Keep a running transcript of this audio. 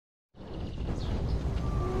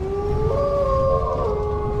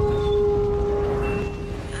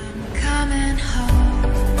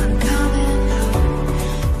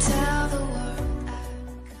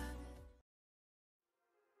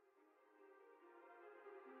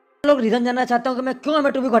लोग रीजन जानना चाहते हो कि मैं क्यों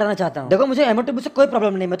M82B को हटाना चाहता हूँ। देखो मुझे M82B से कोई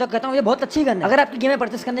प्रॉब्लम नहीं, मैं तो कहता हूँ ये बहुत अच्छी गन है। अगर आपकी गेम में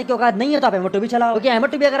परचेस करने की औकात नहीं है तो आप M82B चलाओ, क्योंकि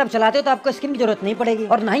M82B अगर आप चलाते हो तो आपको स्किन की जरूरत नहीं पड़ेगी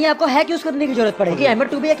और ना ही आपको हैक यूज करने की जरूरत पड़ेगी।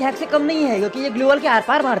 M82B एक हैक से कम नहीं है, क्योंकि ये ग्लूवल के आर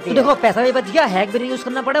पार मारती है। देखो पैसा भी बच गया, हैक भी नहीं यूज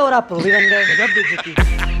करना पड़े और आप प्रो भी बन गए।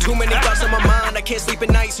 Too many thoughts on my mind, I can't sleep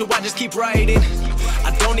at night, so I just keep writing.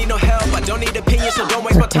 I don't need no help, I don't need opinions, so don't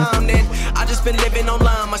waste my time then. I just been living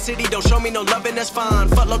online, my city don't show me no love and that's fine.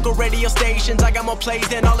 Fuck local radio stations, I got more plays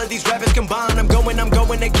than all of these rappers combined. I'm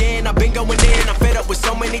going again, I've been going in, I'm fed up with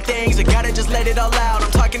so many things, I gotta just let it all out.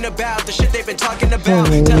 I'm talking about the shit they've been talking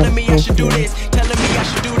about, telling me I should do this, telling me I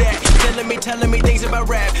should do that, telling me things about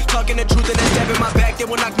rap, talking the truth and then stabbing my back, they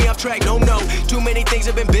will knock me off track. No, too many things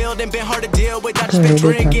have been building, been hard to deal with, I just been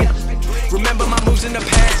drinking. Remember my moves in the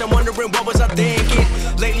past, I'm wondering what was I thinking.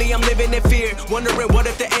 Lately I'm living in fear, wondering what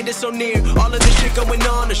if the end is so near. All of this shit going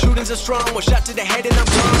on, the shootings are strong, one shot to the head and I'm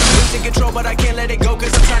gone. I'm losing control but I can't let it go,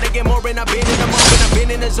 cause I'm trying to get more and I've been in the moment, I've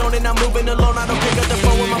been in the zone and I'm moving alone. I don't pick up the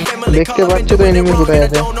phone with my family, call up and doing it wrong and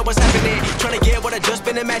I don't know what's happening. Trying to get what I just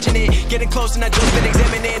been imagining, getting close and I just been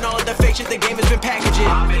examining all of the fake shit the game has been packaging.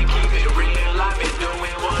 I've been keeping it real, I've been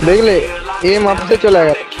doing what I feel, I've been doing what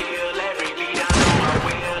I feel.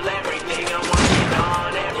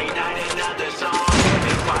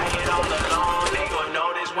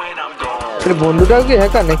 বন্ধুটাও কি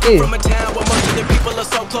hacker নাকি?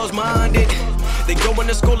 They go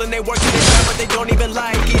into school and they work in the job, but they don't even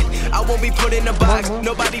like it. I won't be put in a box.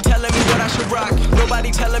 Nobody telling me what I should rock. Nobody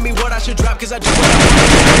telling me what I should drop, cause I do what I want.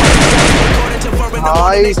 According to foreign, the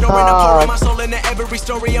morning they snoring. I'm pouring my soul into every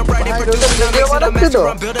story I'm writing, producing. I'm mixing, I'm master.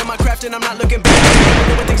 I'm building my craft and I'm not looking back. I'm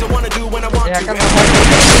doing things I wanna do when I want to.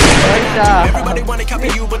 Everybody wanna copy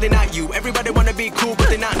you, but they're not you. Everybody wanna be cool, but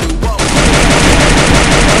they're not new. Whoa.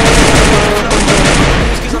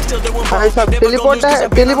 भाई सब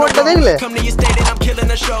teleport देख ले।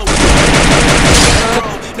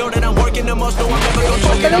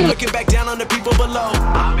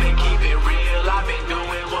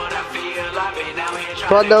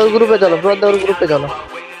 Group पे चलो, group पे चलो।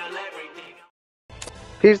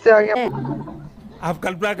 फिर से आ गया। आप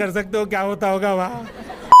कल्पना कर सकते हो क्या होता होगा वहाँ।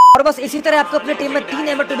 और बस इसी तरह आपको अपने टीम में 3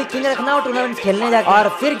 M82B किंग रखना और टूर्नामेंट खेलने जाकर, और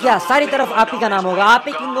फिर क्या सारी तरफ आप ही का नाम होगा, आप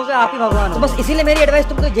ही किंग होगा, आप ही भगवान। तो बस इसीलिए मेरी एडवाइस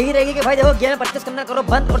तुमको यही रहेगी कि भाई देखो गेम में परचेस करना करो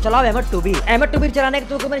बंद और चलाओ M82B चलाने के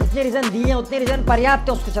तुमको मैंने जितने रीजन दिए हैं उतने रीजन पर्याप्त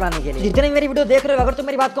है उसको चलाने के लिए। जितने मेरी वीडियो देख रहे हो, अगर तुम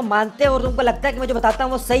मेरी बात को मानते हो और तुमको लगता है कि मैं जो बताता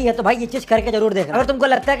हूँ वो सही है तो भाई ये चीज करके जरूर देखना। अगर तुमको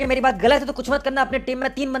लगता है कि मेरी बात गलत है तो कुछ मत करना, अपने टीम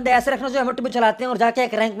में 3 बंदे ऐसे रखना जो M82B चलाते हैं और जाके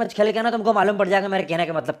एक रैंक मैच खेल के ना तुमको मालूम पड़ जाएगा मेरे कहने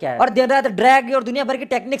का मतलब क्या है। और दिन रात ड्रैग और दुनिया भर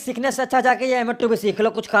की टेक्निक सीखने से अच्छा जाके ये M82B सीख लो,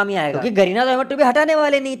 कुछ काम ही आएगा। क्योंकि गरीना तो M82B हटाने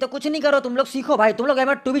वाले नहीं, तो कुछ नहीं करो, तुम लोग सीखो भाई, तुम लोग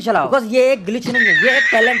M82B चलाओ। बस ये एक ग्लिच नहीं है, ये एक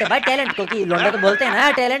टैलेंट है भाई, टैलेंट। क्योंकि लौंडे तो बोलते हैं ना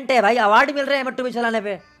टैलेंट है भाई, अवार्ड मिल रहे हैं M82B चलाने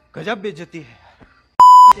पे। गजब बेइज्जती है।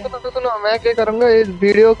 तो मैं क्या करूंगा, इस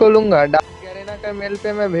वीडियो को लूंगा, गरीना का मेल पे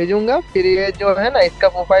मैं भेजूंगा, फिर ये जो है ना इसका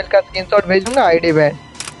प्रोफाइल का स्क्रीनशॉट भेजूंगा, आईडी पे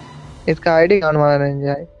इसका आईडी कौन मारा नहीं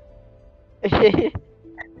जाए।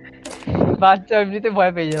 बादशाह एमजी तो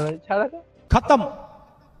भय पे जाए, छाड़ा खत्म,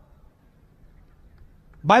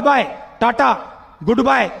 bye bye, Tata, good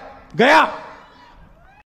bye, गया।